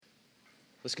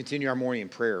Let's continue our morning in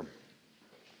prayer.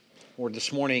 Lord,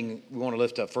 this morning we want to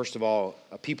lift up, first of all,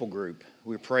 a people group.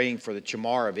 We're praying for the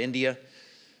Chamar of India,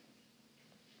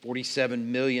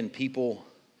 47 million people,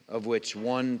 of which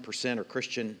 1% are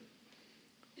Christian.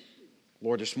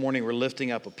 Lord, this morning we're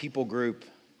lifting up a people group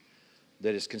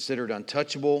that is considered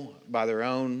untouchable by their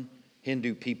own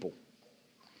Hindu people.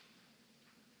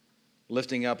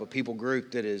 Lifting up a people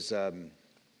group that is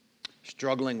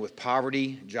struggling with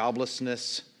poverty,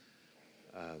 joblessness,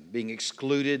 being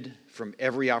excluded from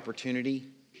every opportunity.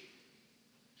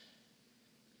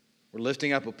 We're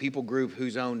lifting up a people group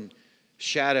whose own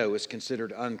shadow is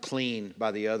considered unclean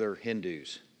by the other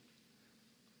Hindus.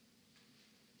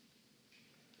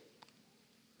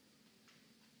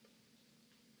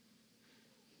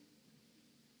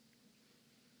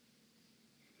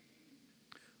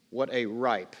 What a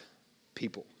ripe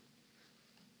people.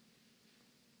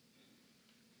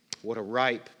 What a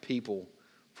ripe people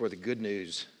for the good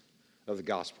news of the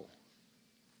gospel.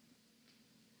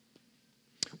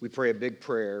 We pray a big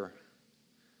prayer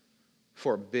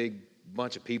for a big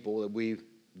bunch of people that we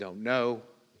don't know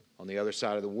on the other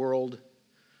side of the world,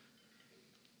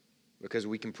 because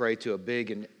we can pray to a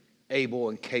big and able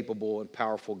and capable and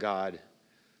powerful God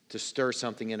to stir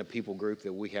something in a people group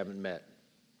that we haven't met,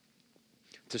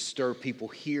 to stir people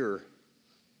here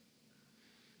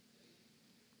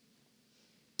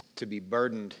to be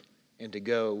burdened and to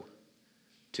go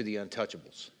to the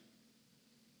untouchables.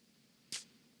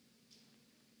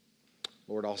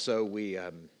 Lord, also we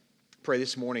pray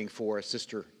this morning for a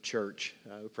sister church.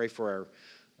 We pray for our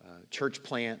church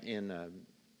plant in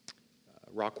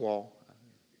Rockwall,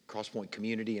 Crosspoint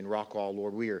Community in Rockwall.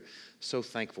 Lord, we are so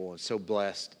thankful and so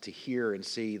blessed to hear and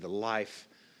see the life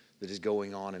that is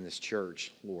going on in this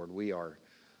church. Lord, we are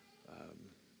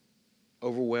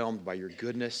overwhelmed by your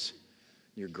goodness,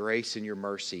 your grace, and your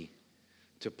mercy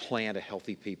to plant a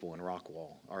healthy people in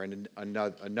Rockwall, or an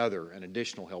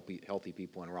additional healthy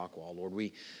people in Rockwall. Lord,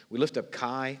 we lift up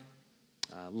Kai,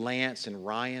 Lance, and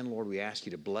Ryan. Lord, we ask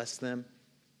you to bless them.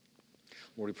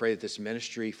 Lord, we pray that this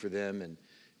ministry for them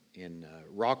in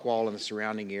Rockwall and the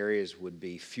surrounding areas would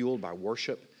be fueled by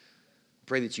worship. We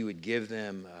pray that you would give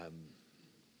them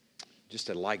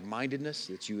just a like-mindedness,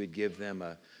 that you would give them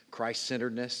a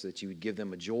Christ-centeredness, that you would give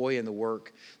them a joy in the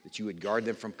work, that you would guard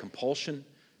them from compulsion,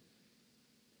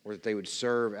 or that they would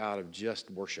serve out of just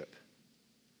worship.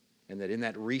 And that in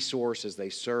that resource as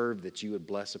they serve, that you would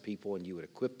bless a people and you would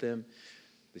equip them,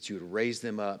 that you would raise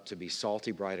them up to be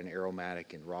salty, bright, and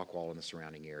aromatic in Rockwall and the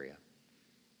surrounding area.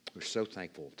 We're so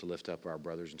thankful to lift up our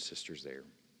brothers and sisters there.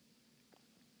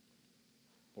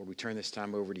 Lord, we turn this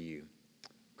time over to you. In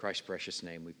Christ's precious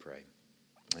name we pray.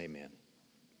 Amen.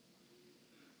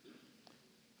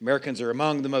 Americans are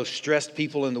among the most stressed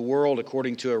people in the world,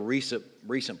 according to a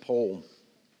recent poll.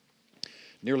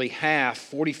 Nearly half,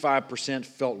 45%,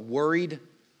 felt worried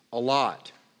a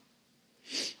lot.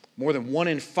 More than 1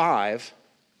 in 5,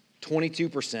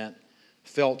 22%,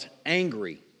 felt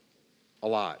angry a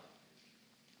lot.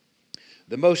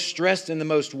 The most stressed and the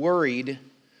most worried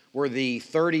were the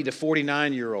 30 to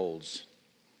 49-year-olds.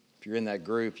 If you're in that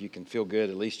group, you can feel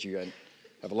good. At least you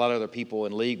have a lot of other people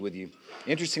in league with you.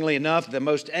 Interestingly enough, the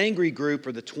most angry group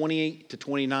are the 28 to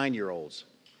 29-year-olds.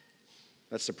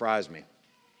 That surprised me.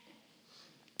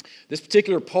 This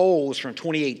particular poll was from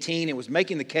 2018. It was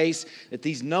making the case that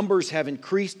these numbers have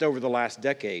increased over the last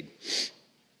decade.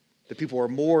 The people are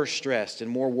more stressed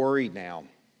and more worried now.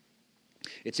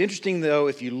 It's interesting, though,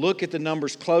 if you look at the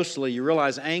numbers closely, you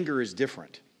realize anger is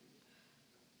different.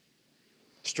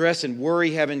 Stress and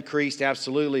worry have increased,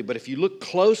 absolutely, but if you look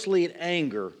closely at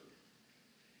anger,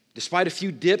 despite a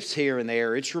few dips here and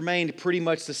there, it's remained pretty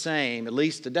much the same, at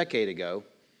least a decade ago,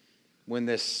 when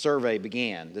this survey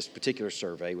began. This particular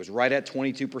survey was right at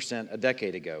 22% a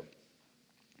decade ago.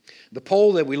 The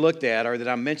poll that we looked at, or that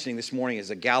I'm mentioning this morning, is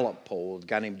a Gallup poll. A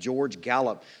guy named George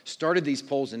Gallup started these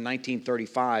polls in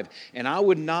 1935, and I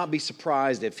would not be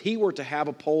surprised if he were to have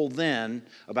a poll then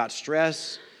about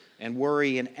stress and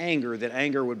worry and anger, that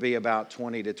anger would be about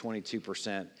 20 to 22%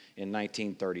 in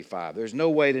 1935. There's no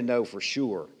way to know for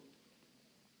sure,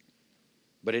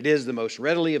 but it is the most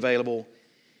readily available,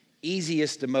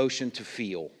 easiest emotion to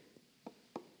feel.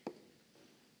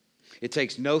 It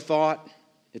takes no thought.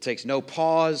 It takes no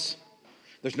pause.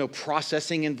 There's no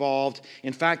processing involved.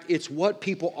 In fact, it's what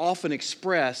people often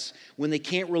express when they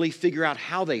can't really figure out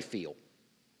how they feel.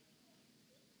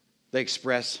 They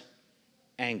express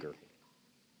anger.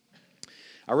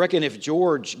 I reckon if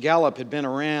George Gallup had been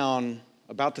around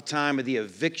about the time of the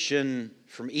eviction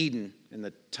from Eden and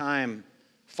the time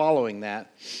following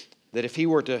that if he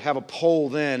were to have a poll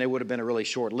then, it would have been a really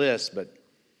short list, but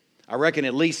I reckon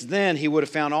at least then he would have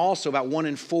found also about 1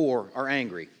 in 4 are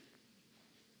angry.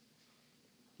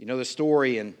 You know the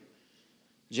story in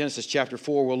Genesis chapter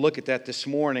 4. We'll look at that this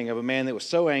morning, of a man that was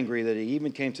so angry that he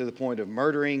even came to the point of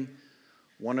murdering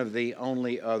one of the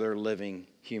only other living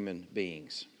human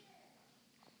beings.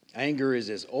 Anger is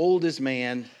as old as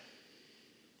man,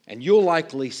 and you'll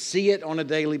likely see it on a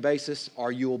daily basis,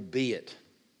 or you'll be it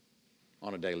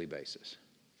on a daily basis.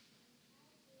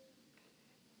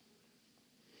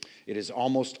 It is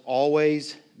almost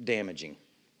always damaging.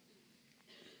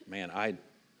 Man, I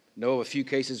know of a few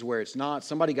cases where it's not.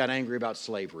 Somebody got angry about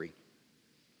slavery.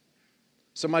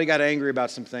 Somebody got angry about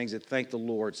some things that, thank the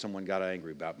Lord, someone got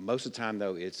angry about. Most of the time,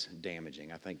 though, it's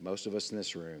damaging. I think most of us in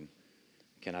this room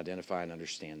can identify and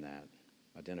understand that,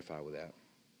 identify with that.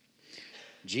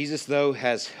 Jesus, though,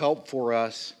 has help for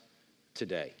us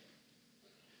today.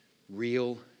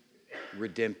 Real,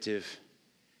 redemptive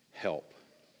help.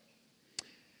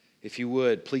 If you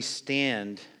would, please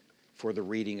stand for the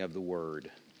reading of the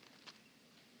Word.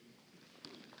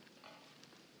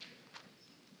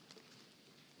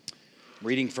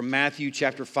 Reading from Matthew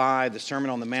chapter 5, the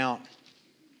Sermon on the Mount,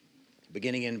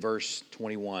 beginning in verse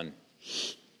 21.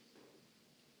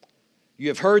 You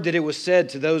have heard that it was said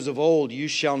to those of old, you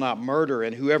shall not murder,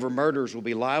 and whoever murders will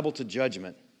be liable to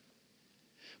judgment.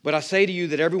 But I say to you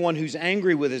that everyone who's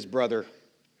angry with his brother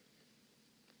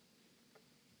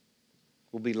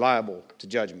will be liable to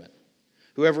judgment.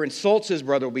 Whoever insults his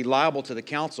brother will be liable to the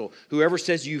council. Whoever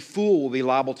says you fool will be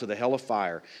liable to the hell of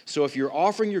fire. So if you're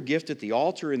offering your gift at the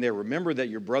altar and there remember that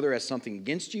your brother has something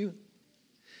against you,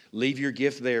 leave your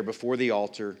gift there before the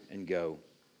altar and go.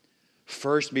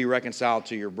 First be reconciled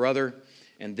to your brother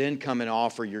and then come and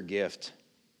offer your gift.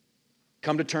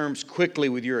 Come to terms quickly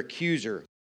with your accuser.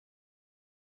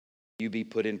 You be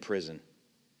put in prison.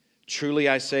 Truly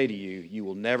I say to you, you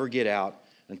will never get out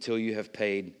until you have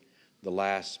paid the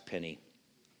last penny.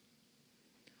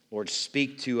 Lord,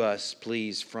 speak to us,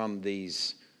 please, from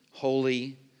these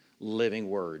holy, living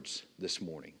words this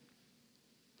morning.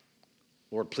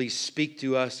 Lord, please speak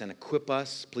to us and equip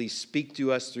us. Please speak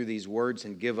to us through these words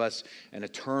and give us an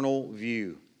eternal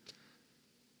view.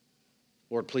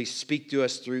 Lord, please speak to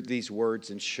us through these words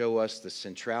and show us the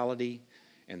centrality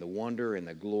and the wonder and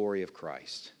the glory of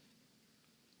Christ.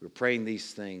 We're praying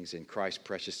these things in Christ's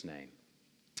precious name.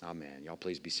 Amen. Y'all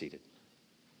please be seated.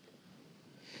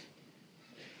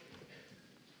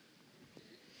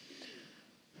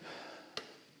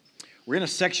 We're in a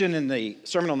section in the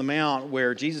Sermon on the Mount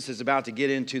where Jesus is about to get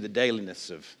into the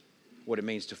dailiness of what it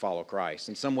means to follow Christ.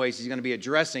 In some ways, he's going to be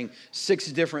addressing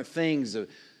 6 different things,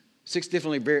 6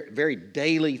 different very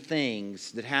daily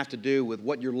things that have to do with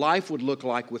what your life would look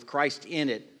like with Christ in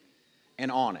it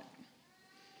and on it.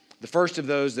 The first of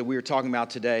those that we are talking about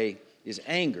today is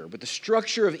anger, but the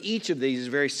structure of each of these is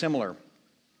very similar.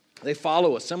 They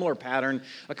follow a similar pattern.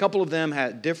 A couple of them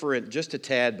have different just a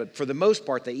tad, but for the most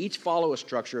part, they each follow a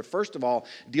structure of, first of all,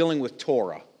 dealing with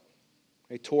Torah.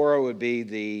 Okay, Torah would be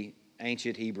the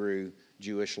ancient Hebrew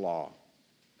Jewish law.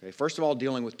 Okay, first of all,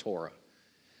 dealing with Torah.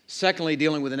 Secondly,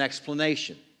 dealing with an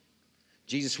explanation.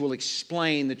 Jesus will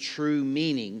explain the true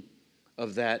meaning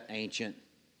of that ancient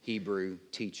Hebrew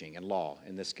teaching and law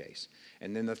in this case.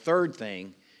 And then the third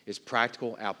thing is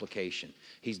practical application.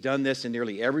 He's done this in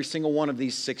nearly every single one of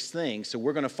these 6 things, so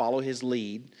we're going to follow his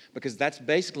lead because that's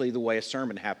basically the way a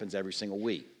sermon happens every single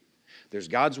week. There's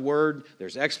God's word,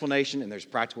 there's explanation, and there's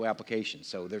practical application.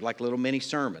 So they're like a little mini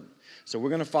sermon. So we're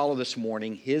going to follow this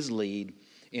morning his lead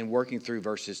in working through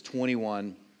verses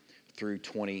 21 through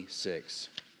 26.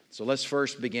 So let's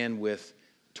first begin with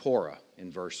Torah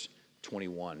in verse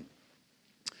 21.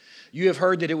 You have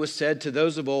heard that it was said to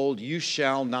those of old, you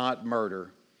shall not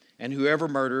murder, and whoever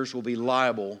murders will be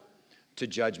liable to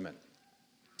judgment.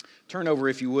 Turn over,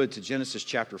 if you would, to Genesis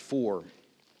chapter 4.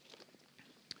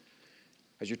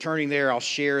 As you're turning there, I'll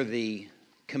share the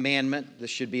commandment.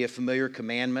 This should be a familiar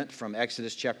commandment from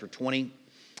Exodus chapter 20.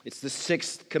 It's the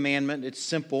 6th commandment. It's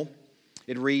simple.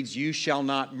 It reads, you shall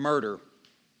not murder.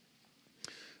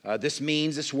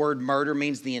 This word murder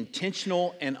means the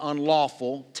intentional and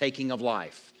unlawful taking of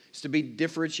life. It's to be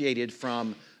differentiated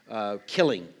from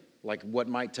killing, like what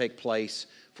might take place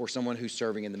for someone who's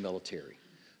serving in the military,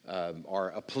 or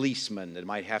a policeman that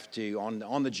might have to,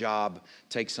 on the job,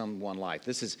 take someone's life.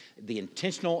 This is the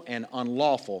intentional and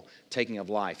unlawful taking of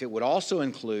life. It would also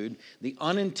include the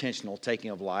unintentional taking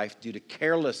of life due to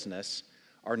carelessness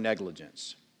or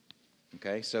negligence.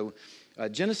 Okay, so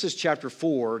Genesis chapter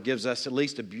 4 gives us at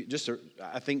least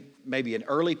I think maybe an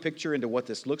early picture into what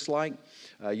this looks like.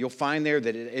 You'll find there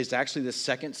that it is actually the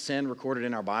second sin recorded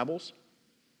in our Bibles.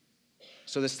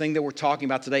 So this thing that we're talking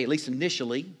about today, at least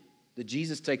initially, that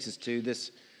Jesus takes us to,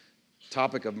 this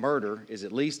topic of murder, is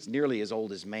at least nearly as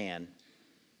old as man.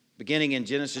 Beginning in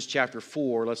Genesis chapter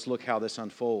 4, let's look how this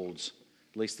unfolds,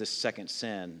 at least this second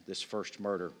sin, this first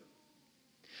murder.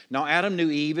 Now Adam knew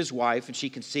Eve, his wife, and she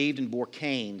conceived and bore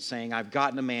Cain, saying, I've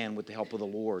gotten a man with the help of the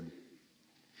Lord.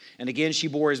 And again she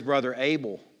bore his brother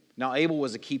Abel. Now Abel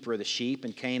was a keeper of the sheep,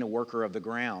 and Cain a worker of the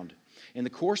ground. In the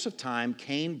course of time,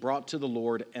 Cain brought to the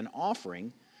Lord an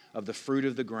offering of the fruit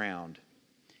of the ground.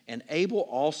 And Abel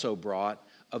also brought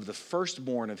of the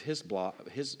firstborn of his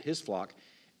flock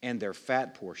and their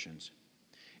fat portions.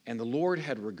 And the Lord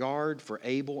had regard for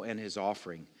Abel and his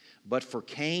offering, but for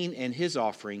Cain and his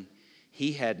offering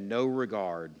he had no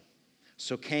regard.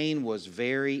 So Cain was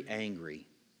very angry,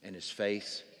 and his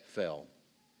face fell.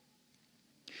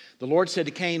 The Lord said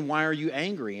to Cain, why are you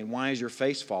angry, and why is your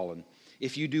face fallen?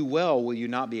 If you do well, will you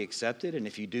not be accepted? And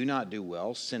if you do not do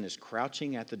well, sin is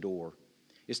crouching at the door.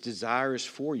 Its desire is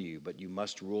for you, but you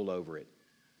must rule over it.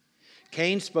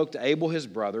 Cain spoke to Abel his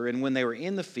brother, and when they were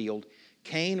in the field,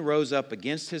 Cain rose up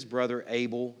against his brother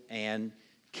Abel and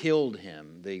killed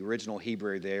him. The original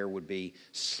Hebrew there would be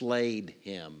slayed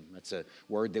him. That's a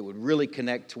word that would really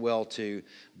connect well to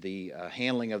the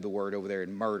handling of the word over there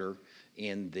in murder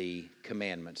in the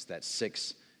commandments, that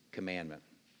sixth commandment.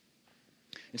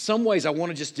 In some ways, I want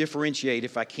to just differentiate,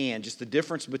 if I can, just the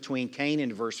difference between Cain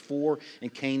in verse 4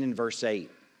 and Cain in verse 8.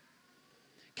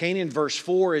 Cain in verse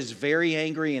 4 is very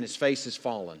angry and his face is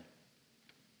fallen.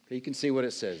 Okay, you can see what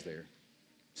it says there.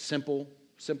 Simple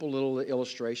little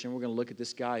illustration. We're going to look at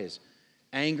this guy is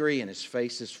angry and his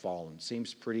face is fallen.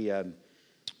 Seems pretty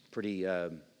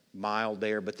mild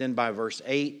there. But then by verse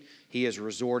 8, he has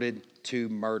resorted to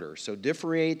murder. So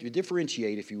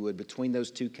differentiate, if you would, between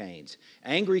those two Cains.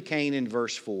 Angry Cain in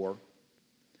verse 4,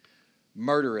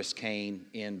 murderous Cain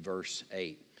in verse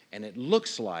 8. And it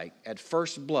looks like, at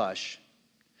first blush,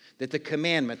 that the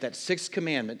commandment, that sixth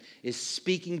commandment, is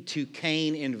speaking to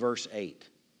Cain in verse 8.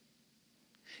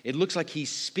 It looks like he's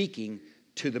speaking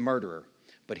to the murderer.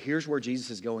 But here's where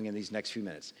Jesus is going in these next few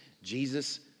minutes.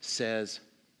 Jesus says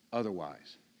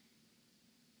otherwise.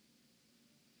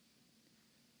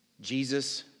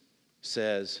 Jesus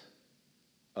says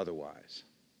otherwise.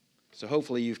 So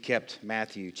hopefully you've kept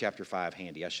Matthew chapter 5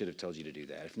 handy. I should have told you to do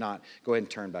that. If not, go ahead and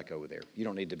turn back over there. You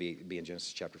don't need to be in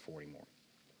Genesis chapter 4 anymore.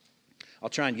 I'll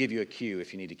try and give you a cue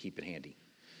if you need to keep it handy.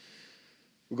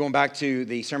 We're going back to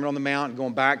the Sermon on the Mount,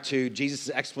 going back to Jesus'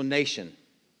 explanation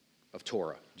of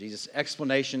Torah, Jesus'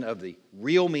 explanation of the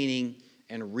real meaning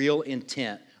and real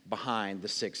intent behind the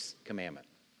sixth commandment.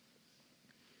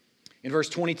 In verse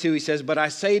 22, he says, but I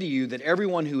say to you that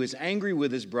everyone who is angry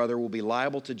with his brother will be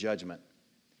liable to judgment.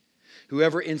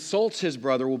 Whoever insults his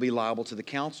brother will be liable to the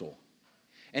council.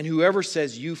 And whoever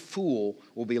says, you fool,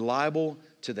 will be liable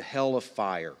to the hell of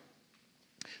fire.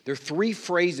 There are three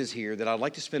phrases here that I'd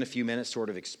like to spend a few minutes sort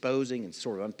of exposing and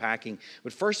sort of unpacking.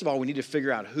 But first of all, we need to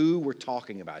figure out who we're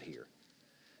talking about here.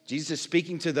 Jesus is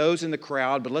speaking to those in the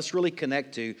crowd, but let's really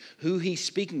connect to who he's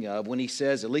speaking of when he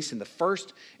says, at least in the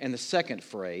first and the second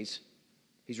phrase,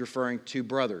 he's referring to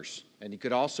brothers. And you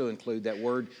could also include that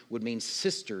word would mean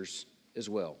sisters as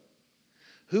well.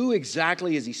 Who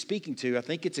exactly is he speaking to? I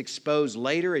think it's exposed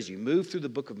later as you move through the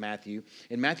book of Matthew.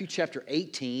 In Matthew chapter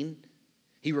 18,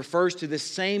 he refers to this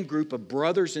same group of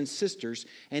brothers and sisters,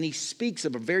 and he speaks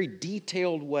of a very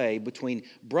detailed way between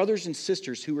brothers and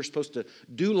sisters who are supposed to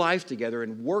do life together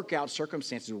and work out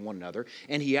circumstances with one another.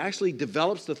 And he actually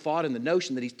develops the thought and the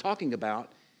notion that he's talking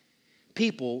about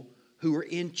people who are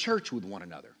in church with one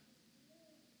another.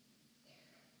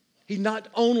 He's not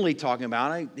only talking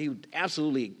about, he would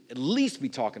absolutely at least be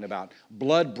talking about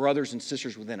blood brothers and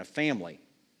sisters within a family.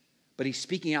 But he's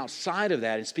speaking outside of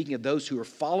that and speaking of those who are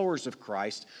followers of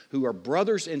Christ, who are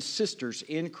brothers and sisters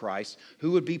in Christ,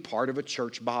 who would be part of a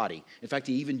church body. In fact,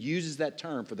 he even uses that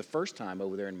term for the first time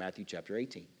over there in Matthew chapter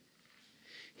 18.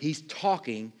 He's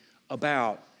talking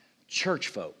about church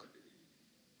folk.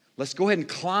 Let's go ahead and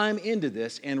climb into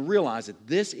this and realize that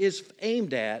this is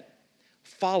aimed at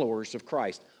followers of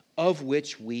Christ, of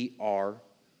which we are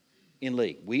in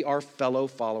league. We are fellow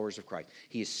followers of Christ.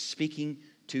 He is speaking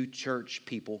to church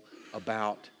people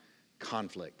about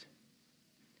conflict.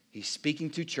 He's speaking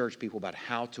to church people about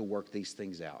how to work these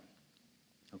things out.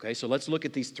 Okay, so let's look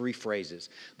at these three phrases.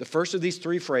 The first of these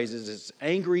three phrases is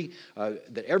angry,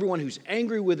 that everyone who's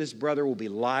angry with his brother will be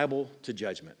liable to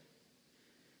judgment.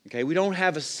 Okay, we don't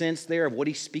have a sense there of what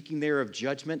he's speaking there of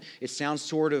judgment. It sounds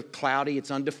sort of cloudy.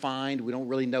 It's undefined. We don't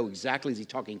really know exactly. Is he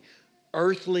talking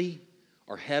earthly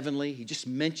or heavenly? He just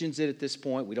mentions it at this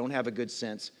point. We don't have a good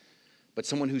sense. But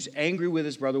someone who's angry with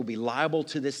his brother will be liable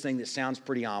to this thing that sounds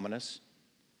pretty ominous.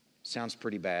 Sounds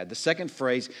pretty bad. The second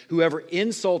phrase, whoever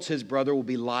insults his brother will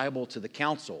be liable to the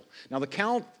council. Now, the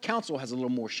council has a little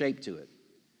more shape to it.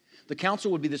 The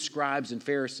council would be the scribes and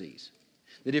Pharisees.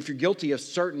 That if you're guilty of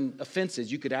certain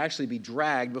offenses, you could actually be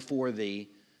dragged before the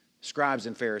scribes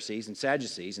and Pharisees and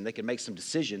Sadducees, and they could make some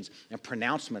decisions and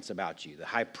pronouncements about you. The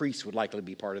high priest would likely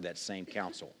be part of that same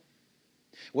council.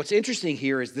 What's interesting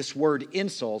here is this word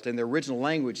insult in the original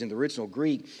language, in the original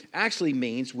Greek, actually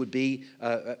means, would be,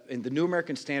 in the New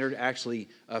American Standard, actually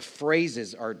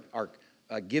phrases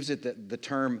gives it the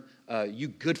term, you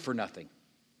good for nothing.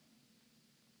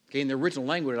 Okay, in the original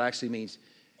language, it actually means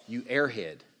you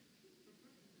airhead.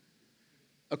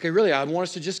 Okay, really, I want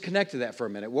us to just connect to that for a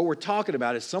minute. What we're talking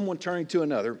about is someone turning to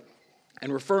another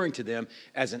and referring to them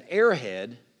as an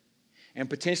airhead and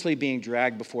potentially being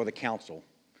dragged before the council,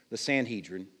 the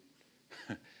Sanhedrin,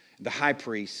 the high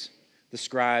priests, the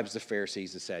scribes, the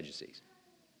Pharisees, the Sadducees.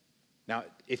 Now,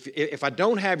 if I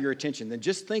don't have your attention, then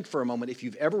just think for a moment if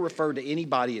you've ever referred to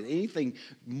anybody as anything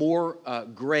more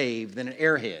grave than an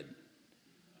airhead.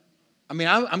 I mean,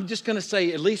 I'm just going to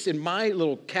say, at least in my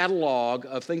little catalog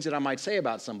of things that I might say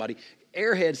about somebody,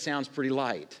 airhead sounds pretty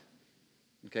light.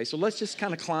 Okay, so let's just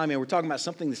kind of climb in. We're talking about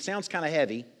something that sounds kind of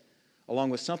heavy, along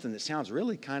with something that sounds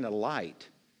really kind of light.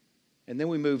 And then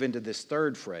we move into this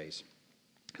third phrase.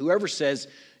 Whoever says,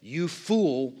 you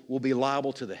fool, will be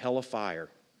liable to the hell of fire.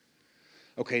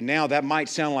 Okay, now that might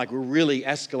sound like we're really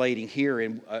escalating here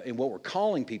in what we're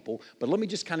calling people, but let me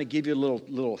just kind of give you a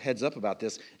little heads up about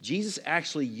this. Jesus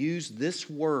actually used this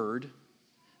word,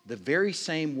 the very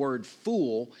same word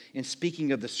fool, in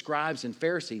speaking of the scribes and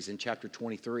Pharisees in chapter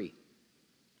 23.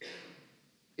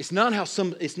 It's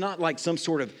not like some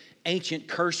sort of ancient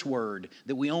curse word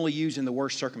that we only use in the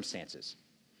worst circumstances.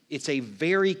 It's a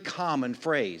very common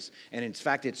phrase, and in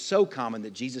fact, it's so common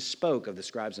that Jesus spoke of the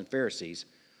scribes and Pharisees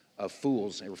of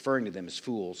fools, and referring to them as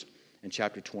fools in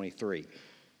chapter 23.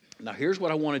 Now, here's what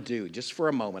I want to do, just for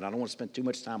a moment. I don't want to spend too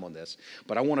much time on this,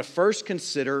 but I want to first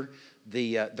consider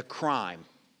the crime,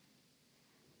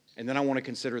 and then I want to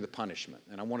consider the punishment,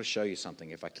 and I want to show you something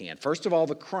if I can. First of all,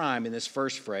 the crime in this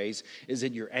first phrase is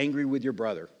that you're angry with your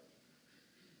brother.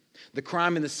 The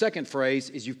crime in the second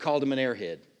phrase is you've called him an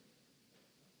airhead.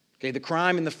 Okay, the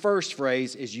crime in the first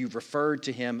phrase is you've referred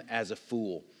to him as a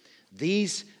fool.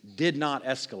 These did not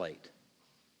escalate.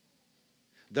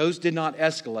 Those did not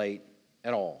escalate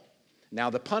at all. Now,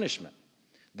 the punishment.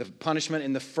 The punishment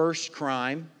in the first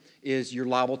crime is you're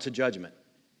liable to judgment.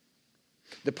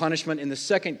 The punishment in the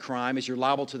second crime is you're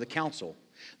liable to the council.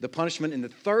 The punishment in the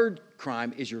third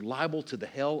crime is you're liable to the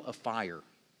hell of fire.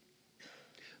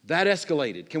 That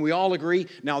escalated. Can we all agree?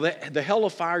 Now, the hell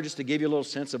of fire, just to give you a little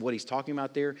sense of what he's talking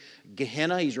about there,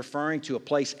 Gehenna, he's referring to a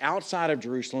place outside of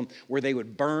Jerusalem where they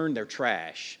would burn their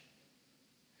trash.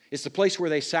 It's the place where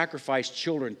they sacrificed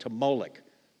children to Moloch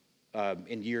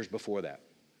in years before that.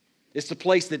 It's the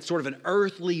place that's sort of an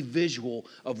earthly visual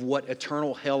of what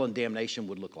eternal hell and damnation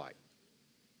would look like.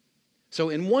 So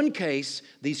in one case,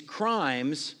 these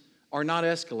crimes are not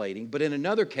escalating, but in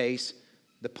another case,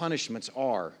 the punishments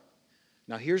are.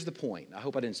 Now, here's the point. I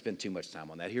hope I didn't spend too much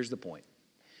time on that. Here's the point.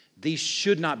 These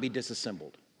should not be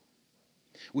disassembled.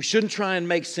 We shouldn't try and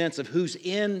make sense of who's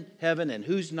in heaven and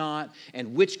who's not,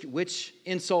 and which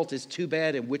insult is too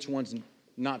bad and which one's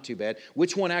not too bad.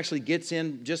 Which one actually gets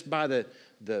in just by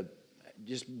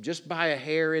just by a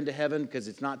hair into heaven because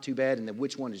it's not too bad, and then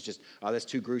which one is just, oh, that's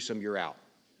too gruesome, you're out.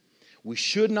 We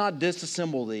should not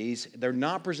disassemble these. They're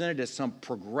not presented as some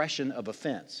progression of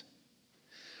offense.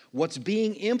 What's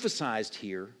being emphasized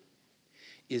here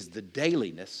is the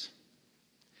dailiness,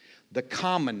 the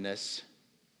commonness,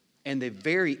 and the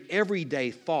very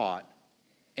everyday thought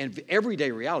and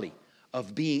everyday reality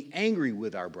of being angry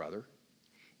with our brother,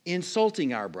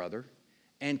 insulting our brother,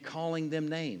 and calling them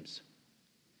names.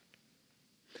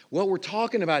 What we're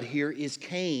talking about here is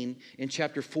Cain in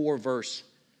chapter 4, verse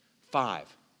 5.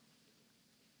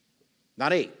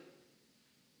 Not 8.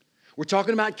 We're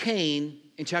talking about Cain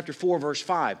in chapter 4, verse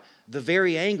 5, the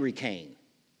very angry Cain,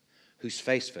 whose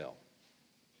face fell.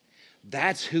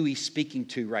 That's who he's speaking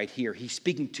to right here. He's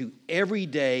speaking to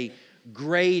everyday,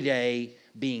 grade A,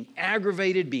 being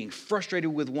aggravated, being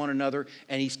frustrated with one another,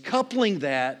 and he's coupling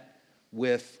that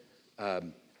with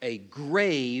a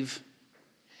grave,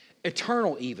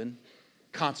 eternal even,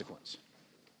 consequence.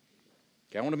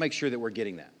 Okay, I want to make sure that we're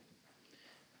getting that.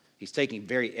 He's taking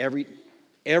very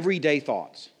everyday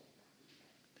thoughts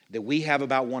that we have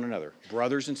about one another,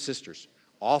 brothers and sisters,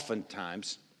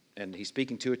 oftentimes, and he's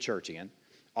speaking to a church again,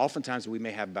 oftentimes we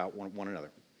may have about one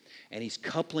another. And he's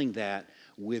coupling that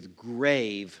with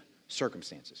grave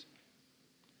circumstances,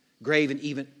 grave and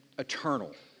even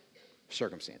eternal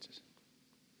circumstances.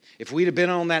 If we'd have been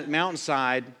on that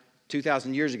mountainside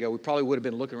 2,000 years ago, we probably would have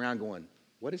been looking around going,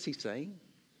 what is he saying?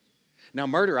 Now,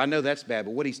 murder, I know that's bad,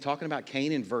 but what he's talking about,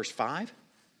 Cain in verse 5,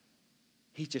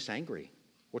 he's just angry.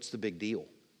 What's the big deal?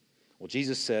 Well,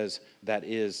 Jesus says that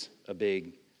is a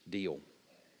big deal.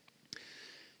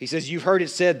 He says, you've heard it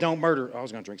said, don't murder. I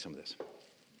was going to drink some of this.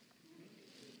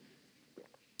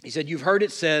 He said, you've heard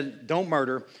it said, don't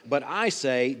murder, but I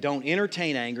say, don't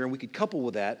entertain anger. And we could couple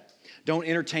with that. Don't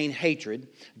entertain hatred.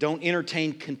 Don't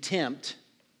entertain contempt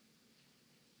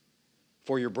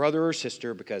for your brother or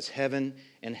sister, because heaven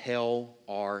and hell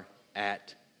are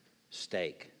at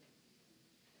stake.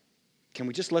 Can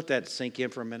we just let that sink in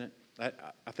for a minute?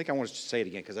 I think I want us to say it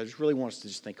again because I just really want us to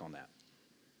just think on that.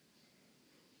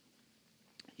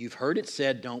 You've heard it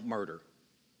said, don't murder.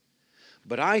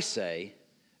 But I say,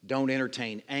 don't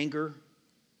entertain anger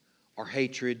or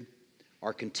hatred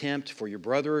or contempt for your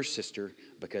brother or sister,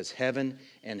 because heaven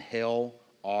and hell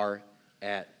are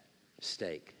at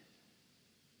stake.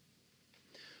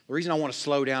 The reason I want to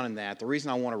slow down in that, the reason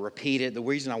I want to repeat it, the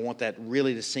reason I want that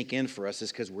really to sink in for us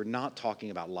is because we're not talking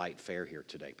about light fare here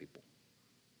today, people.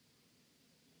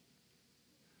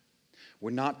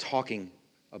 We're not talking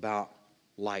about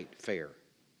light fare.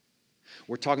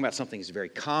 We're talking about something that's very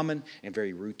common and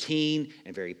very routine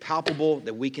and very palpable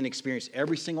that we can experience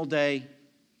every single day.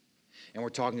 And we're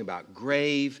talking about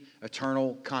grave,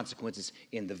 eternal consequences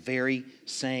in the very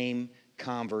same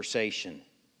conversation.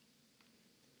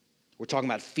 We're talking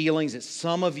about feelings that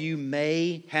some of you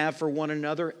may have for one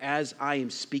another as I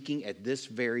am speaking at this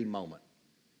very moment.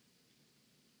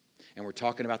 And we're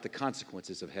talking about the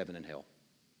consequences of heaven and hell.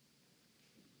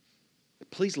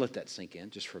 Please let that sink in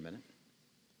just for a minute.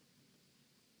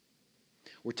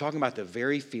 We're talking about the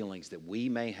very feelings that we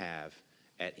may have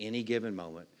at any given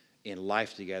moment in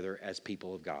life together as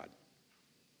people of God.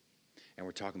 And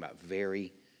we're talking about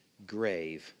very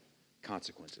grave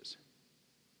consequences.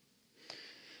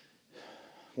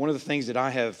 One of the things that I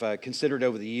have considered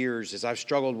over the years is I've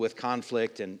struggled with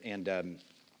conflict and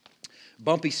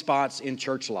bumpy spots in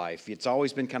church life. It's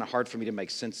always been kind of hard for me to make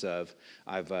sense of.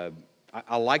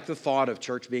 I like the thought of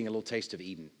church being a little taste of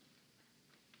Eden.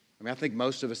 I mean, I think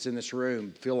most of us in this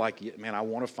room feel like, man, I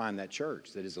want to find that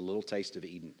church that is a little taste of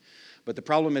Eden. But the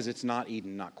problem is it's not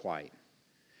Eden, not quite.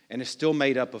 And it's still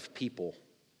made up of people.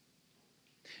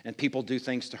 And people do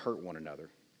things to hurt one another.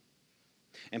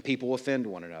 And people offend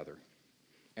one another.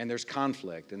 And there's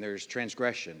conflict, and there's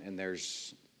transgression, and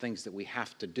there's things that we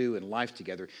have to do in life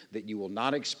together that you will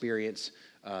not experience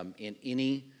in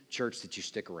any church that you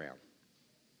stick around.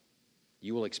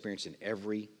 You will experience in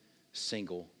every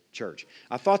single church.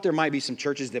 I thought there might be some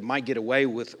churches that might get away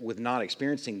with not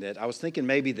experiencing that. I was thinking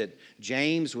maybe that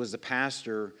James was the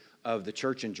pastor of the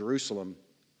church in Jerusalem.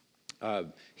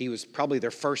 He was probably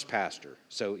their first pastor.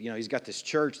 So, he's got this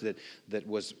church that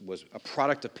was a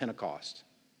product of Pentecost.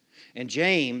 And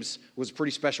James was a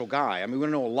pretty special guy. I mean, we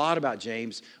don't know a lot about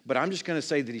James, but I'm just going to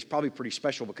say that he's probably pretty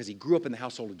special because he grew up in the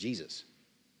household of Jesus.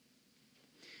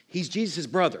 He's Jesus'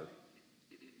 brother.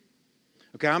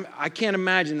 Okay, I can't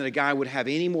imagine that a guy would have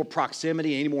any more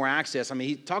proximity, any more access. I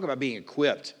mean, talk about being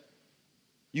equipped.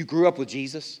 You grew up with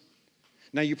Jesus.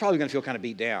 Now, you're probably going to feel kind of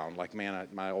beat down. Like, man,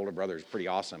 my older brother is pretty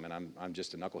awesome, and I'm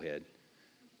just a knucklehead.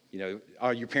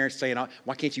 Are your parents saying,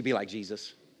 why can't you be like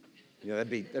Jesus?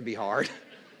 That'd be hard.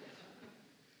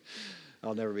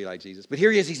 I'll never be like Jesus. But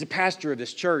here he is. He's the pastor of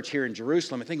this church here in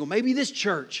Jerusalem. I think, well, maybe this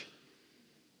church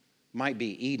might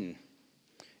be Eden.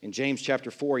 In James chapter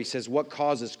 4, he says, what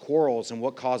causes quarrels and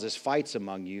what causes fights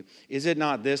among you? Is it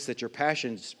not this, that your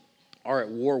passions are at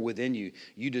war within you?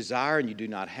 You desire and you do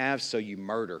not have, so you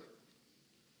murder.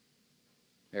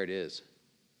 There it is.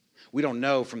 We don't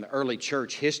know from the early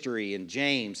church history in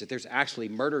James that there's actually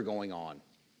murder going on.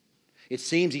 It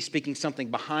seems he's speaking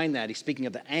something behind that. He's speaking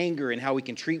of the anger and how we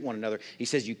can treat one another. He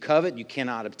says, you covet, you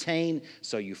cannot obtain,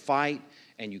 so you fight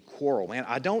and you quarrel. Man,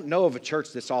 I don't know of a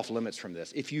church that's off limits from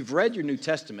this. If you've read your New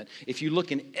Testament, if you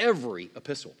look in every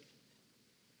epistle,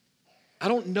 I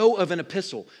don't know of an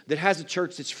epistle that has a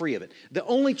church that's free of it. The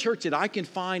only church that I can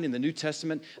find in the New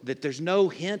Testament that there's no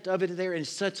hint of it there in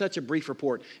such a brief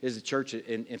report is the church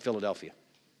in Philadelphia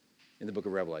in the book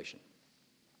of Revelation.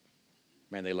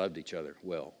 Man, they loved each other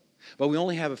well. But we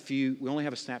only have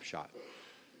a snapshot.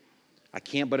 I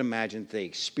can't but imagine they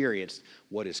experienced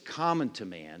what is common to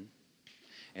man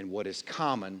and what is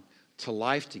common to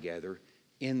life together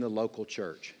in the local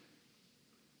church.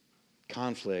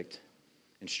 Conflict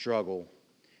and struggle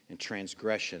and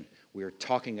transgression. We are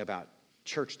talking about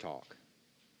church talk.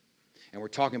 And we're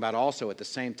talking about also at the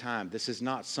same time, this is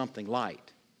not something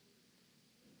light.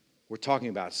 We're talking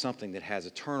about something that has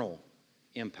eternal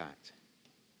impact.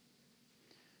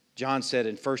 John said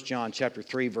in 1 John chapter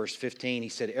 3, verse 15, he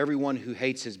said, everyone who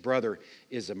hates his brother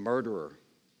is a murderer.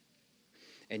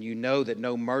 And you know that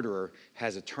no murderer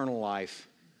has eternal life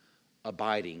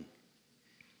abiding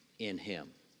in him.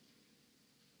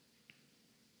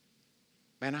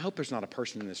 Man, I hope there's not a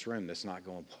person in this room that's not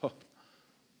going, whoa,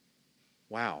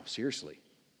 wow, seriously.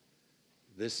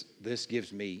 This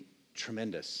gives me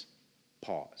tremendous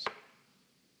pause.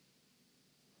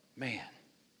 Man.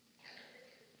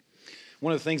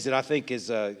 One of the things that I think is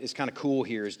kind of cool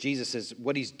here is Jesus is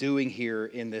what he's doing here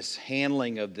in this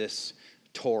handling of this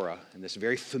Torah and this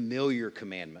very familiar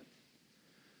commandment.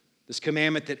 This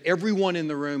commandment that everyone in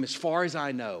the room, as far as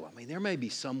I know, I mean, there may be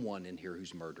someone in here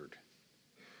who's murdered.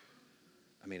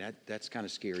 I mean, that's kind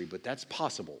of scary, but that's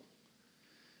possible.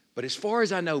 But as far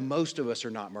as I know, most of us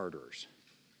are not murderers.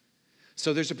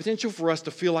 So there's a potential for us to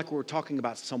feel like we're talking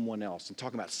about someone else and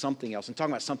talking about something else and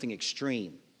talking about something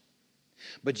extreme.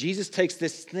 But Jesus takes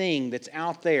this thing that's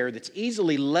out there, that's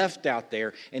easily left out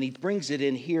there, and he brings it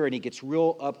in here and he gets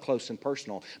real up close and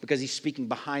personal because he's speaking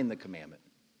behind the commandment.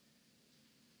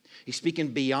 He's speaking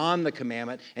beyond the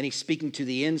commandment and he's speaking to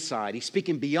the inside. He's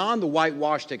speaking beyond the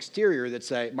whitewashed exterior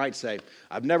that might say,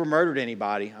 I've never murdered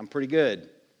anybody, I'm pretty good.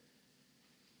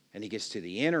 And he gets to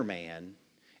the inner man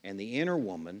and the inner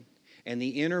woman and the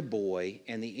inner boy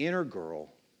and the inner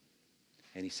girl.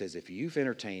 And he says, if you've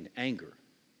entertained anger,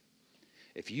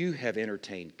 if you have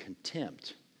entertained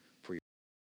contempt for your...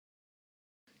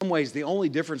 In some ways, the only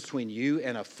difference between you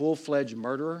and a full-fledged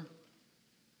murderer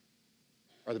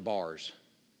are the bars.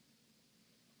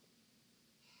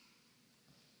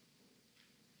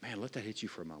 Man, let that hit you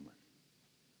for a moment.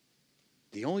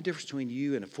 The only difference between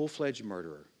you and a full-fledged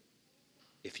murderer,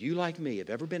 if you, like me, have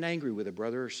ever been angry with a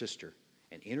brother or sister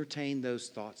and entertained those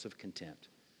thoughts of contempt,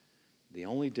 the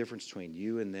only difference between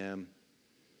you and them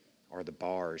are the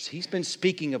bars. He's been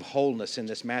speaking of wholeness in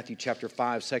this Matthew chapter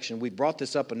 5 section. We've brought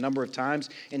this up a number of times,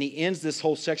 and he ends this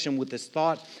whole section with this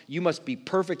thought, you must be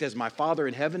perfect as my Father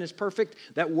in heaven is perfect.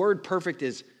 That word perfect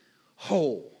is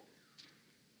whole.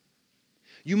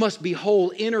 You must be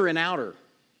whole, inner and outer.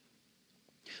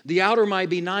 The outer might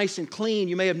be nice and clean.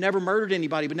 You may have never murdered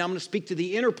anybody, but now I'm going to speak to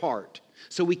the inner part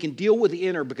so we can deal with the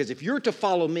inner, because if you're to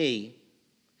follow me,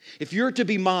 if you're to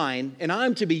be mine and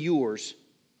I'm to be yours,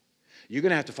 you're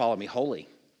going to have to follow me wholly,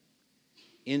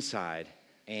 inside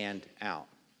and out.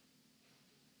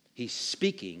 He's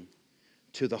speaking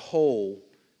to the whole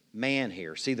man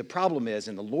here. See, the problem is,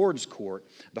 in the Lord's court,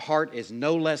 the heart is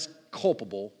no less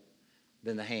culpable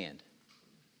than the hand.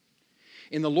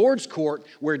 In the Lord's court,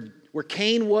 where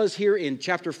Cain was here in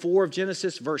chapter 4 of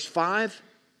Genesis, verse 5,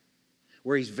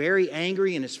 where he's very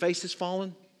angry and his face has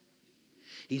fallen,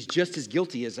 he's just as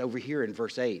guilty as over here in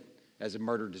verse 8, as he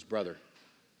murdered his brother.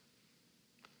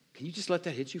 Can you just let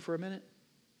that hit you for a minute?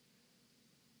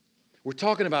 We're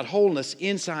talking about wholeness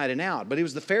inside and out, but it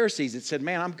was the Pharisees that said,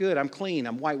 man, I'm good, I'm clean,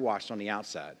 I'm whitewashed on the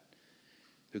outside,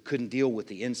 who couldn't deal with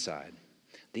the inside.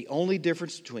 The only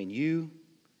difference between you,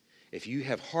 if you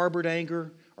have harbored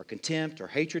anger or contempt or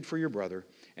hatred for your brother,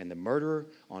 and the murderer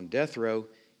on death row,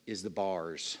 is the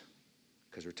bars,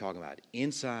 because we're talking about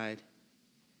inside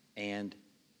and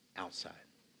outside.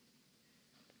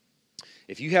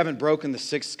 If you haven't broken the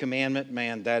sixth commandment,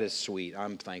 man, that is sweet.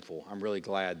 I'm thankful. I'm really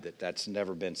glad that that's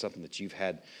never been something that you've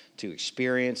had to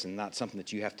experience and not something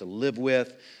that you have to live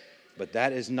with. But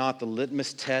that is not the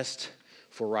litmus test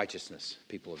for righteousness,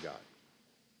 people of God.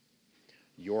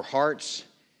 Your hearts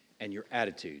and your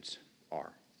attitudes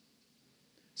are.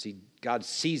 See, God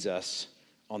sees us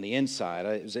on the inside.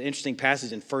 It was an interesting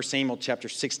passage in 1 Samuel chapter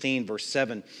 16, verse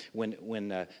 7,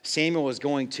 when Samuel is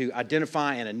going to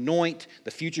identify and anoint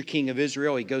the future king of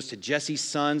Israel. He goes to Jesse's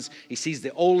sons. He sees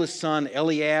the oldest son,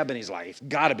 Eliab, and he's like, it's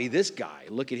got to be this guy.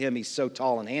 Look at him. He's so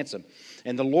tall and handsome.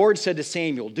 And the Lord said to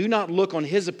Samuel, do not look on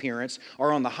his appearance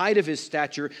or on the height of his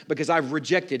stature, because I've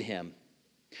rejected him.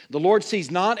 The Lord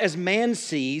sees not as man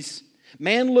sees.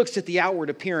 Man looks at the outward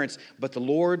appearance, but the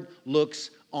Lord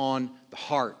looks on the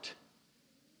heart.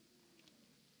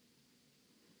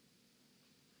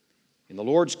 In the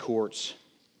Lord's courts,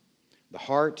 the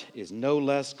heart is no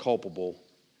less culpable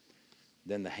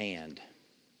than the hand.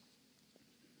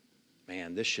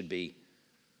 Man, this should be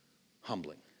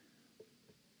humbling.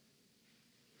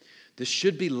 This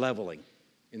should be leveling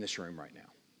in this room right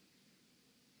now.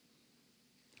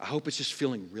 I hope it's just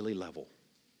feeling really level.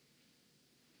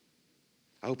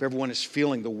 I hope everyone is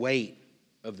feeling the weight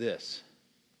of this.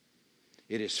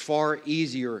 It is far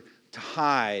easier to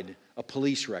hide a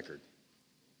police record.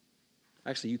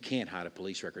 Actually, you can't hide a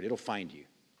police record. It'll find you.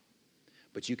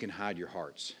 But you can hide your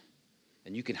hearts.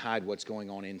 And you can hide what's going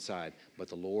on inside. But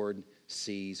the Lord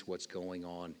sees what's going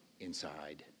on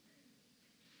inside.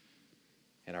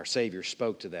 And our Savior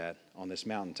spoke to that on this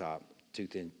mountaintop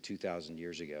 2,000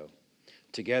 years ago.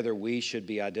 Together, we should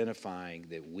be identifying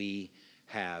that we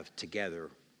have together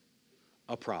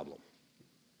a problem.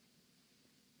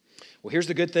 Well, here's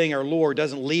the good thing. Our Lord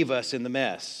doesn't leave us in the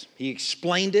mess. He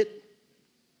explained it.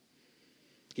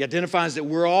 He identifies that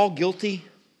we're all guilty.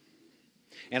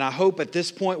 And I hope at this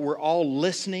point we're all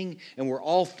listening and we're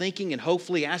all thinking and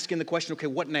hopefully asking the question, okay,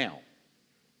 what now?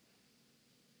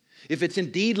 If it's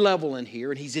indeed level in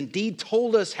here and He's indeed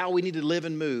told us how we need to live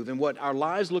and move and what our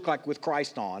lives look like with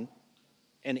Christ on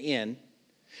and in,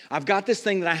 I've got this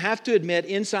thing that I have to admit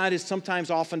inside is sometimes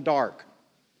often dark.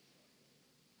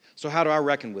 So how do I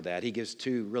reckon with that? He gives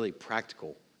two really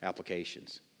practical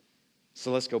applications.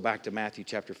 So let's go back to Matthew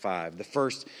chapter 5. The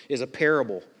first is a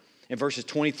parable in verses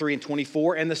 23 and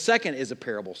 24, and the second is a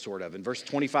parable, sort of, in verses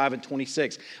 25 and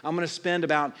 26. I'm going to spend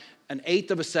about an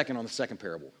eighth of a second on the second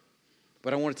parable,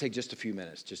 but I want to take just a few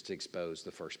minutes just to expose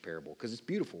the first parable, because it's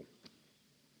beautiful.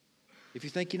 If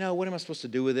you think, what am I supposed to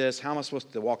do with this? How am I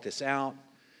supposed to walk this out?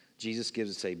 Jesus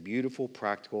gives us a beautiful,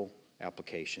 practical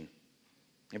application.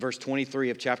 In verse 23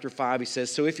 of chapter 5, he says,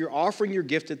 "So if you're offering your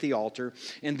gift at the altar,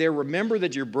 and there remember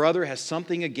that your brother has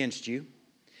something against you,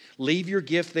 leave your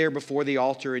gift there before the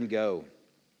altar and go.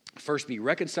 First be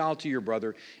reconciled to your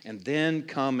brother, and then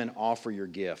come and offer your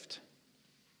gift."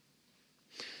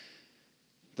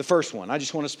 The first one, I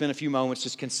just want to spend a few moments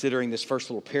just considering this first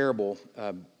little parable.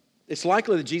 It's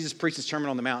likely that Jesus preached his Sermon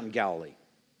on the Mount in Galilee.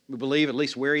 We believe at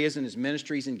least where he is in his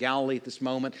ministry is in Galilee at this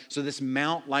moment. So this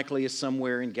mount likely is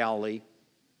somewhere in Galilee.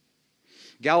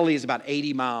 Galilee is about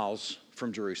 80 miles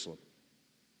from Jerusalem.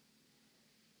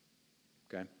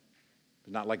 Okay?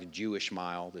 It's not like a Jewish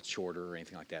mile that's shorter or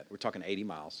anything like that. We're talking 80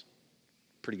 miles.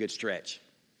 Pretty good stretch.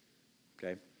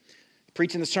 Okay?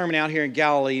 Preaching the sermon out here in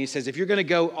Galilee, he says, if you're going to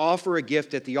go offer a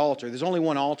gift at the altar, there's only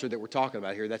one altar that we're talking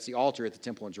about here. That's the altar at the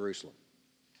temple in Jerusalem.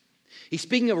 He's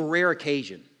speaking of a rare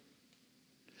occasion.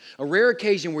 A rare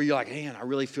occasion where you're like, man, I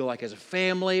really feel like as a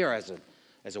family or as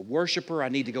a worshiper, I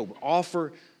need to go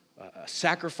offer a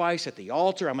sacrifice at the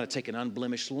altar. I'm going to take an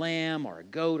unblemished lamb or a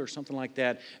goat or something like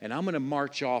that, and I'm going to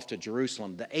march off to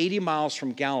Jerusalem, the 80 miles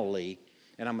from Galilee,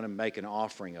 and I'm going to make an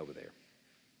offering over there.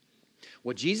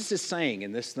 What Jesus is saying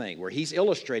in this thing, where he's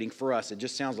illustrating for us, it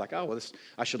just sounds like,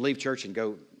 I should leave church and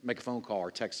go make a phone call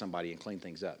or text somebody and clean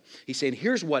things up. He's saying,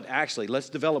 here's what actually, let's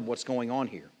develop what's going on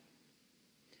here.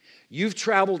 You've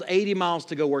traveled 80 miles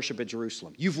to go worship at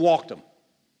Jerusalem. You've walked them.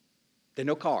 There are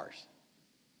no cars.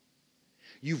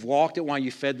 You've walked it while you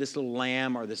fed this little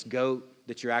lamb or this goat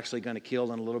that you're actually going to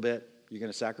kill in a little bit. You're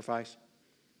going to sacrifice.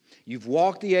 You've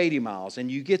walked the 80 miles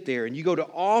and you get there and you go to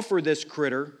offer this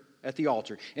critter at the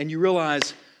altar and you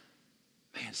realize,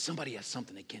 man, somebody has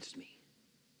something against me.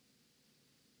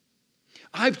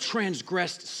 I've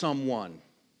transgressed someone.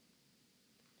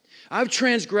 I've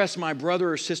transgressed my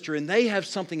brother or sister and they have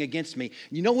something against me.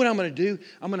 You know what I'm going to do?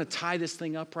 I'm going to tie this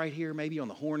thing up right here, maybe on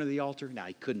the horn of the altar. Now,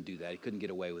 he couldn't do that. He couldn't get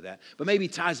away with that. But maybe he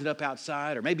ties it up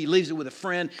outside or maybe he leaves it with a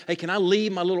friend. Hey, can I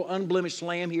leave my little unblemished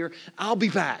lamb here? I'll be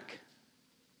back.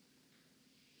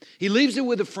 He leaves it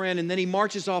with a friend and then he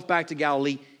marches off back to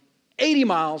Galilee, 80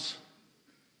 miles,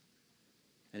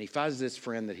 and he finds this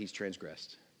friend that he's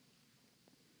transgressed.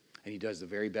 And he does the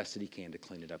very best that he can to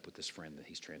clean it up with this friend that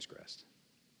he's transgressed.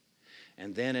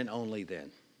 And then and only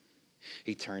then,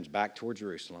 he turns back toward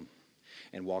Jerusalem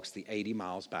and walks the 80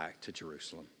 miles back to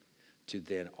Jerusalem to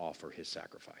then offer his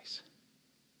sacrifice.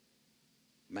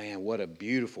 Man, what a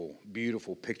beautiful,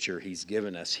 beautiful picture he's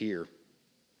given us here.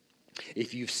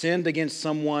 If you've sinned against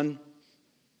someone,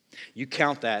 you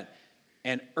count that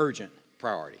an urgent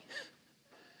priority.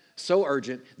 So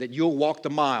urgent that you'll walk the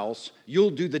miles, you'll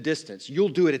do the distance, you'll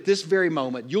do it at this very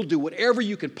moment, you'll do whatever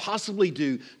you can possibly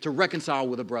do to reconcile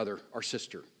with a brother or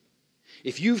sister.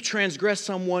 If you've transgressed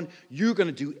someone, you're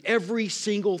going to do every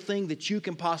single thing that you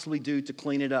can possibly do to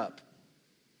clean it up.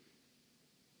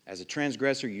 As a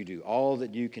transgressor, you do all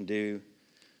that you can do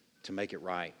to make it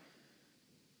right.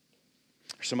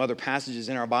 There's some other passages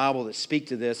in our Bible that speak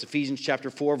to this. Ephesians chapter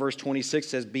 4, verse 26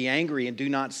 says, "Be angry and do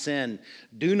not sin.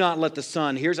 Do not let the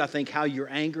sun." Here's, I think, how you're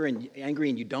angry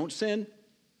and you don't sin.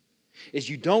 Is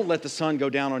you don't let the sun go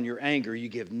down on your anger. You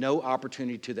give no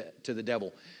opportunity to the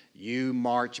devil. You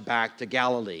march back to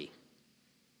Galilee.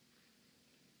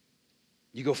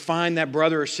 You go find that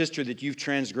brother or sister that you've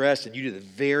transgressed, and you do the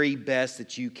very best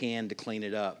that you can to clean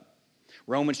it up.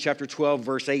 Romans chapter 12,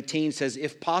 verse 18 says,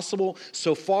 "If possible,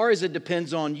 so far as it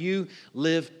depends on you,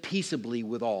 live peaceably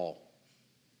with all."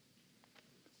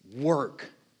 Work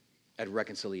at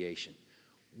reconciliation.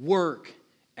 Work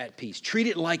at peace. Treat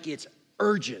it like it's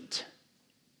urgent.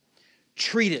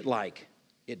 Treat it like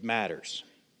it matters.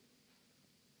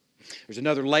 There's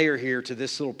another layer here to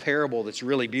this little parable that's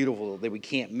really beautiful that we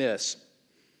can't miss.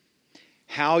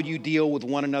 How you deal with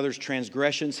one another's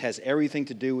transgressions has everything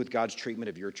to do with God's treatment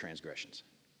of your transgressions.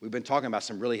 We've been talking about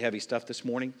some really heavy stuff this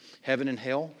morning. Heaven and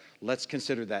hell. Let's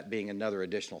consider that being another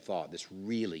additional thought that's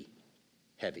really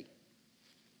heavy.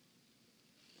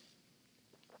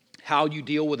 How you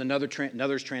deal with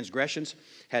another's transgressions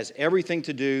has everything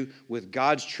to do with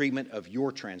God's treatment of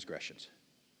your transgressions.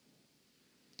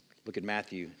 Look at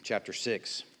Matthew chapter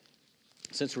 6.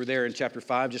 Since we're there in chapter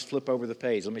 5, just flip over the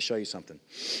page. Let me show you something.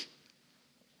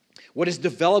 What is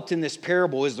developed in this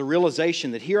parable is the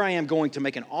realization that here I am going to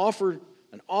make an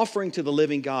offering to the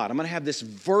living God. I'm going to have this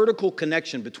vertical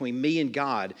connection between me and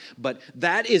God, but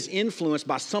that is influenced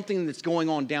by something that's going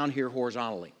on down here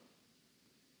horizontally.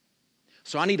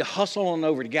 So I need to hustle on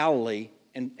over to Galilee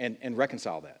and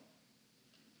reconcile that.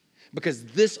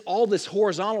 Because all this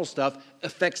horizontal stuff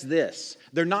affects this.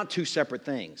 They're not two separate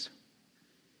things.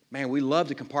 Man, we love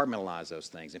to compartmentalize those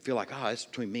things and feel like, it's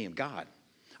between me and God.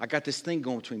 I got this thing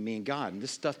going between me and God, and this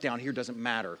stuff down here doesn't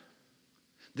matter.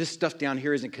 This stuff down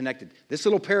here isn't connected. This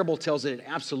little parable tells that it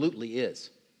absolutely is.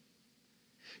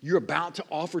 You're about to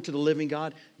offer to the living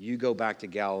God, you go back to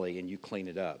Galilee and you clean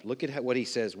it up. Look at what he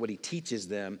says, what he teaches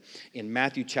them in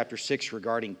Matthew chapter 6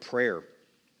 regarding prayer.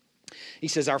 He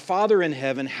says, "Our Father in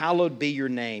heaven, hallowed be your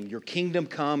name. Your kingdom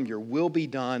come, your will be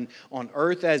done on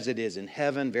earth as it is in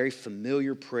heaven." Very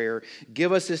familiar prayer.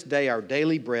 "Give us this day our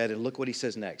daily bread." And look what he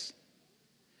says next.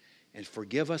 "And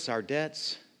forgive us our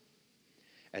debts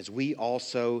as we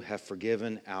also have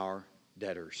forgiven our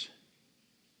debtors."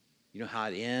 You know how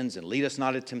it ends, "And lead us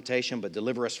not into temptation, but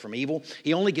deliver us from evil."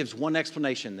 He only gives one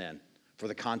explanation then for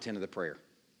the content of the prayer.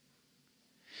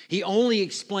 He only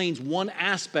explains one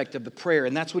aspect of the prayer,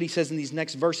 and that's what he says in these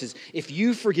next verses. "If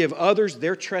you forgive others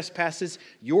their trespasses,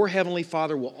 your heavenly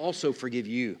Father will also forgive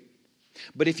you.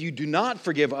 But if you do not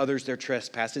forgive others their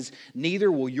trespasses,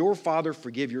 neither will your Father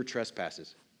forgive your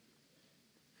trespasses."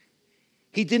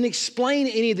 He didn't explain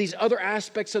any of these other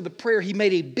aspects of the prayer. He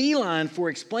made a beeline for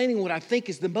explaining what I think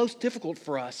is the most difficult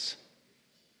for us.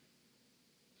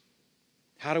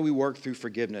 How do we work through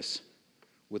forgiveness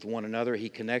with one another? He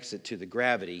connects it to the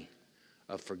gravity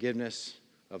of forgiveness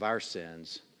of our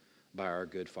sins by our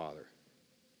good Father.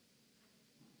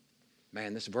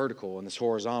 Man, this vertical and this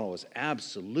horizontal is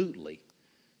absolutely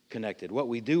connected. What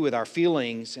we do with our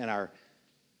feelings and our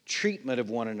treatment of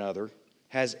one another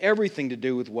has everything to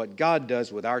do with what God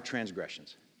does with our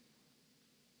transgressions.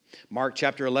 Mark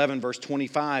chapter 11, verse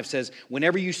 25 says,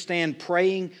 "Whenever you stand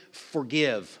praying,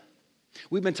 forgive."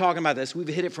 We've been talking about this. We've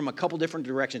hit it from a couple different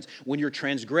directions. When you're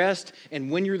transgressed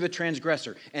and when you're the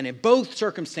transgressor. And in both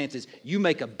circumstances, you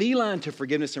make a beeline to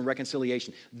forgiveness and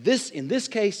reconciliation. In this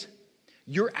case,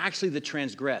 you're actually the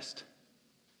transgressed.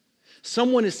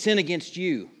 Someone has sinned against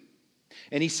you.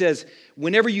 And he says,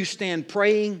 whenever you stand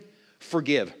praying,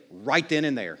 forgive. Right then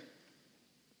and there.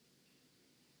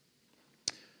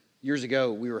 Years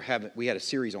ago, we had a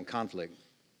series on conflict.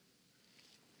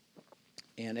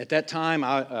 And at that time,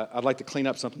 I'd like to clean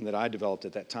up something that I developed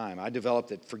at that time. I developed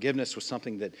that forgiveness was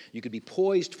something that you could be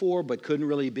poised for, but couldn't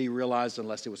really be realized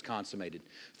unless it was consummated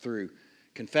through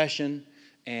confession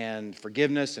and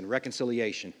forgiveness and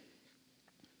reconciliation.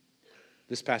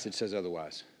 This passage says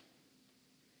otherwise.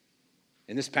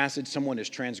 In this passage, someone is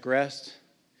transgressed,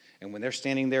 and when they're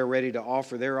standing there ready to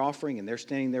offer their offering, and they're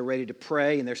standing there ready to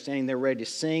pray, and they're standing there ready to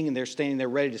sing, and they're standing there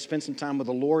ready to spend some time with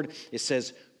the Lord, it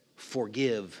says,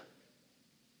 forgive.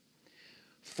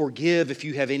 Forgive if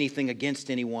you have anything against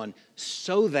anyone,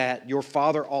 so that your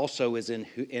Father also is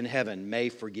in heaven may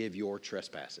forgive your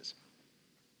trespasses.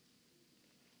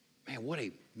 Man, what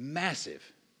a massive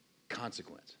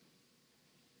consequence.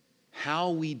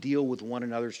 How we deal with one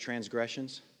another's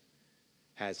transgressions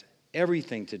has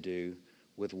everything to do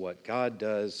with what God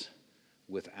does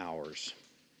with ours.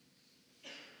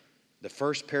 The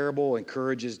first parable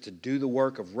encourages to do the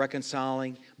work of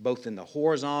reconciling, both in the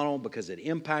horizontal because it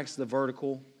impacts the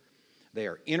vertical. They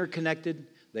are interconnected,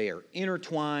 they are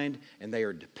intertwined, and they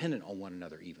are dependent on one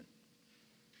another even.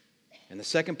 In the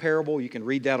second parable, you can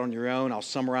read that on your own. I'll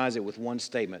summarize it with one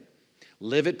statement.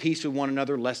 Live at peace with one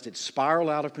another, lest it spiral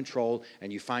out of control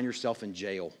and you find yourself in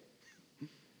jail.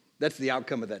 That's the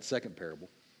outcome of that second parable.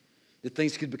 That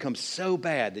things could become so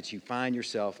bad that you find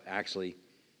yourself actually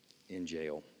in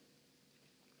jail.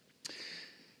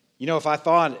 You know, if I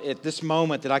thought at this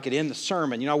moment that I could end the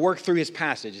sermon, I worked through his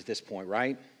passage at this point,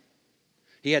 right?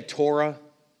 He had Torah,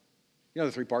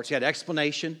 the three parts. He had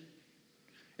explanation,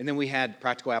 and then we had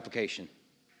practical application,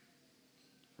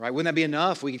 Right? Wouldn't that be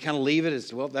enough? We could kind of leave it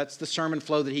as, well, that's the sermon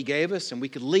flow that he gave us, and we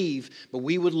could leave, but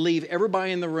we would leave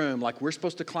everybody in the room like we're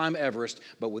supposed to climb Everest,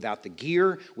 but without the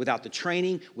gear, without the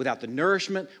training, without the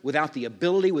nourishment, without the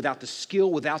ability, without the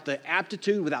skill, without the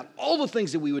aptitude, without all the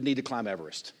things that we would need to climb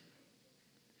Everest.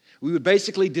 We would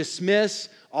basically dismiss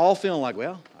all feeling like,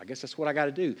 well, I guess that's what I got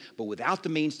to do, but without the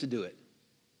means to do it.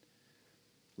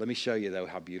 Let me show you, though,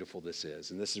 how beautiful this is,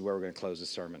 and this is where we're going to close the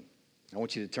sermon. I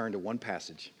want you to turn to one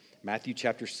passage. Matthew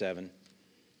chapter 7,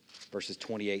 verses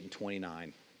 28 and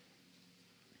 29.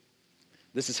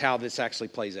 This is how this actually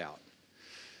plays out.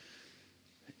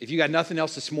 If you got nothing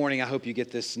else this morning, I hope you get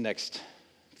this next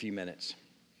few minutes.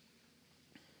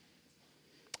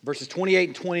 Verses 28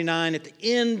 and 29, at the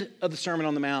end of the Sermon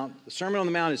on the Mount, the Sermon on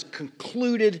the Mount is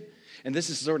concluded, and this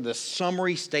is sort of the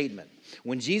summary statement.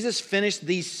 When Jesus finished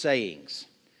these sayings,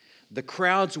 the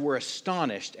crowds were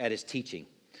astonished at his teaching,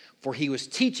 for he was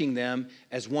teaching them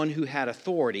as one who had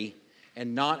authority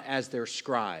and not as their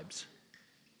scribes.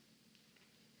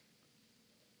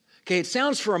 Okay, it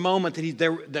sounds for a moment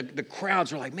that the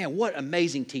crowds are like, man, what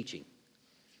amazing teaching.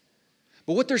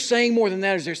 But what they're saying more than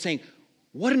that is they're saying,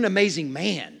 what an amazing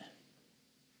man.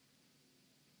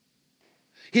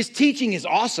 His teaching is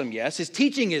awesome, yes. His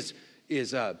teaching is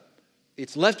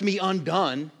it's left me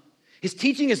undone. His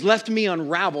teaching has left me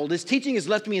unraveled. His teaching has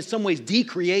left me in some ways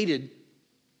decreated.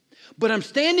 But I'm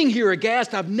standing here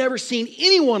aghast. I've never seen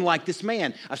anyone like this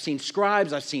man. I've seen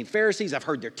scribes. I've seen Pharisees. I've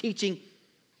heard their teaching.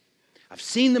 I've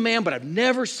seen the man, but I've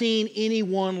never seen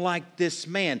anyone like this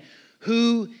man.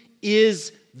 Who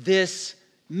is this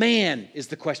man is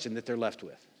the question that they're left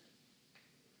with.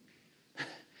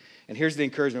 And here's the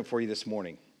encouragement for you this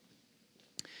morning.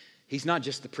 He's not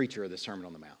just the preacher of the Sermon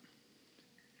on the Mount.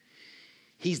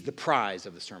 He's the prize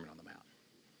of the Sermon on the Mount.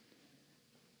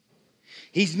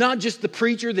 He's not just the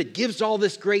preacher that gives all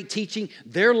this great teaching.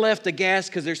 They're left aghast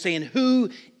because they're saying, who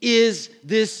is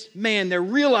this man? They're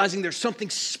realizing there's something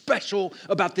special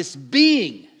about this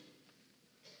being.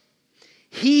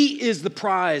 He is the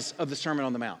prize of the Sermon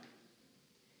on the Mount.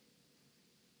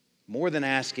 More than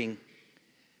asking,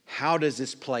 how does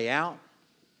this play out?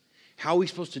 How are we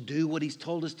supposed to do what he's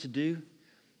told us to do?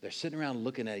 They're sitting around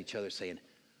looking at each other saying,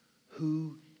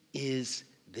 who is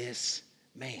this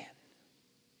man?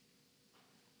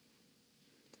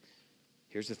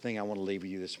 Here's the thing I want to leave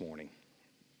with you this morning.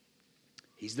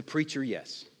 He's the preacher,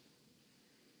 yes.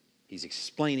 He's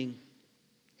explaining.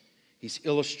 He's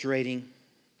illustrating.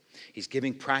 He's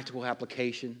giving practical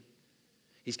application.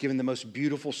 He's giving the most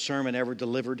beautiful sermon ever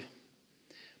delivered.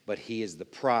 But he is the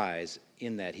prize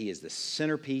in that he is the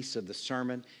centerpiece of the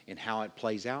sermon and how it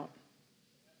plays out.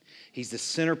 He's the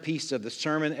centerpiece of the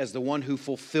sermon as the one who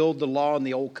fulfilled the law in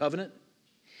the Old Covenant.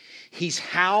 He's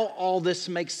how all this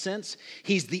makes sense.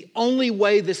 He's the only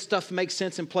way this stuff makes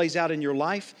sense and plays out in your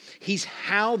life. He's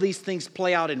how these things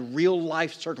play out in real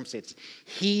life circumstances.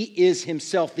 He is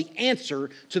himself the answer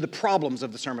to the problems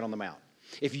of the Sermon on the Mount.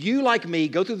 If you, like me,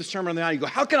 go through the Sermon on the Mount, you go,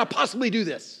 how can I possibly do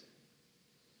this?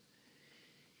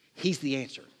 He's the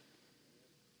answer.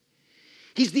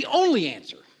 He's the only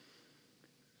answer.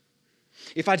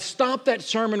 If I'd stop that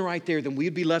sermon right there, then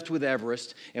we'd be left with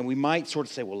Everest, and we might sort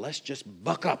of say, well, let's just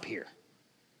buck up here.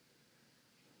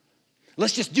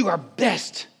 Let's just do our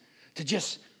best to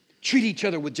just treat each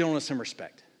other with gentleness and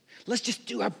respect. Let's just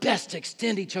do our best to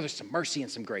extend each other some mercy and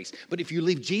some grace. But if you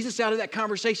leave Jesus out of that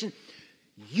conversation,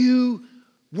 you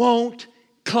won't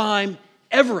climb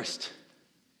Everest.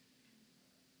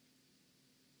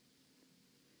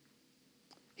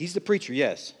 He's the preacher,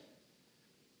 yes.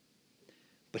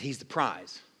 But he's the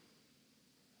prize.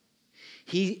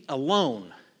 He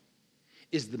alone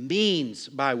is the means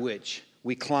by which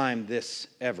we climb this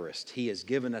Everest. He has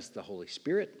given us the Holy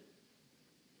Spirit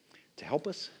to help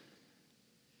us.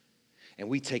 And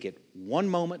we take it one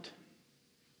moment,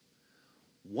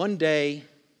 one day,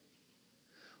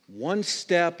 one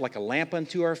step like a lamp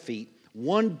unto our feet,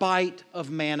 one bite of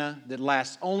manna that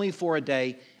lasts only for a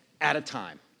day at a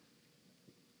time.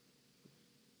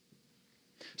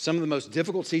 Some of the most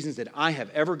difficult seasons that I have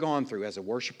ever gone through as a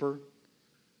worshiper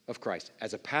of Christ,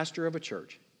 as a pastor of a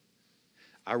church,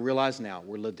 I realize now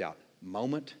were lived out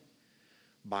moment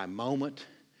by moment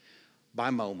by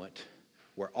moment,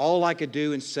 where all I could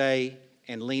do and say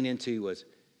and lean into was,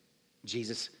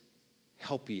 Jesus,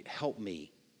 help me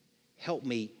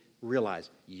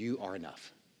realize you are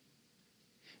enough.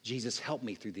 Jesus, help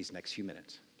me through these next few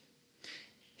minutes.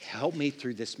 Help me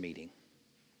through this meeting.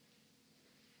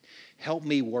 Help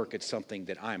me work at something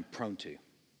that I am prone to,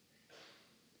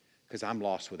 because I'm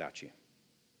lost without you.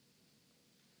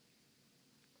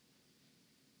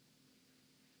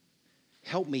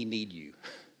 Help me need you.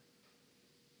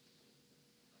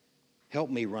 Help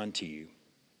me run to you.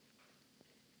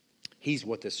 He's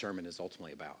what this sermon is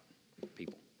ultimately about,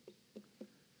 people.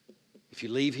 If you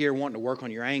leave here wanting to work on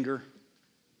your anger,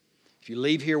 if you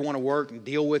leave here wanting to work and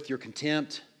deal with your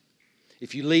contempt,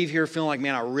 if you leave here feeling like,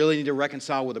 man, I really need to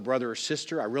reconcile with a brother or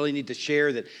sister, I really need to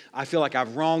share that I feel like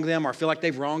I've wronged them or I feel like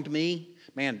they've wronged me,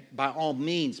 man, by all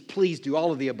means, please do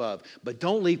all of the above. But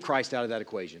don't leave Christ out of that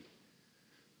equation.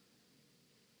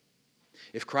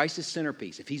 If Christ is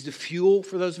centerpiece, if He's the fuel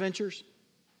for those ventures,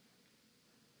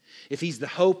 if He's the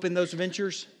hope in those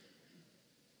ventures,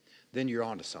 then you're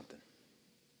on to something.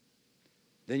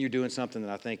 Then you're doing something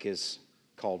that I think is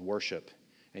called worship.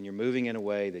 And you're moving in a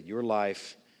way that your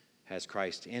life has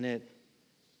Christ in it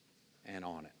and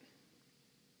on it.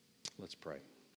 Let's pray.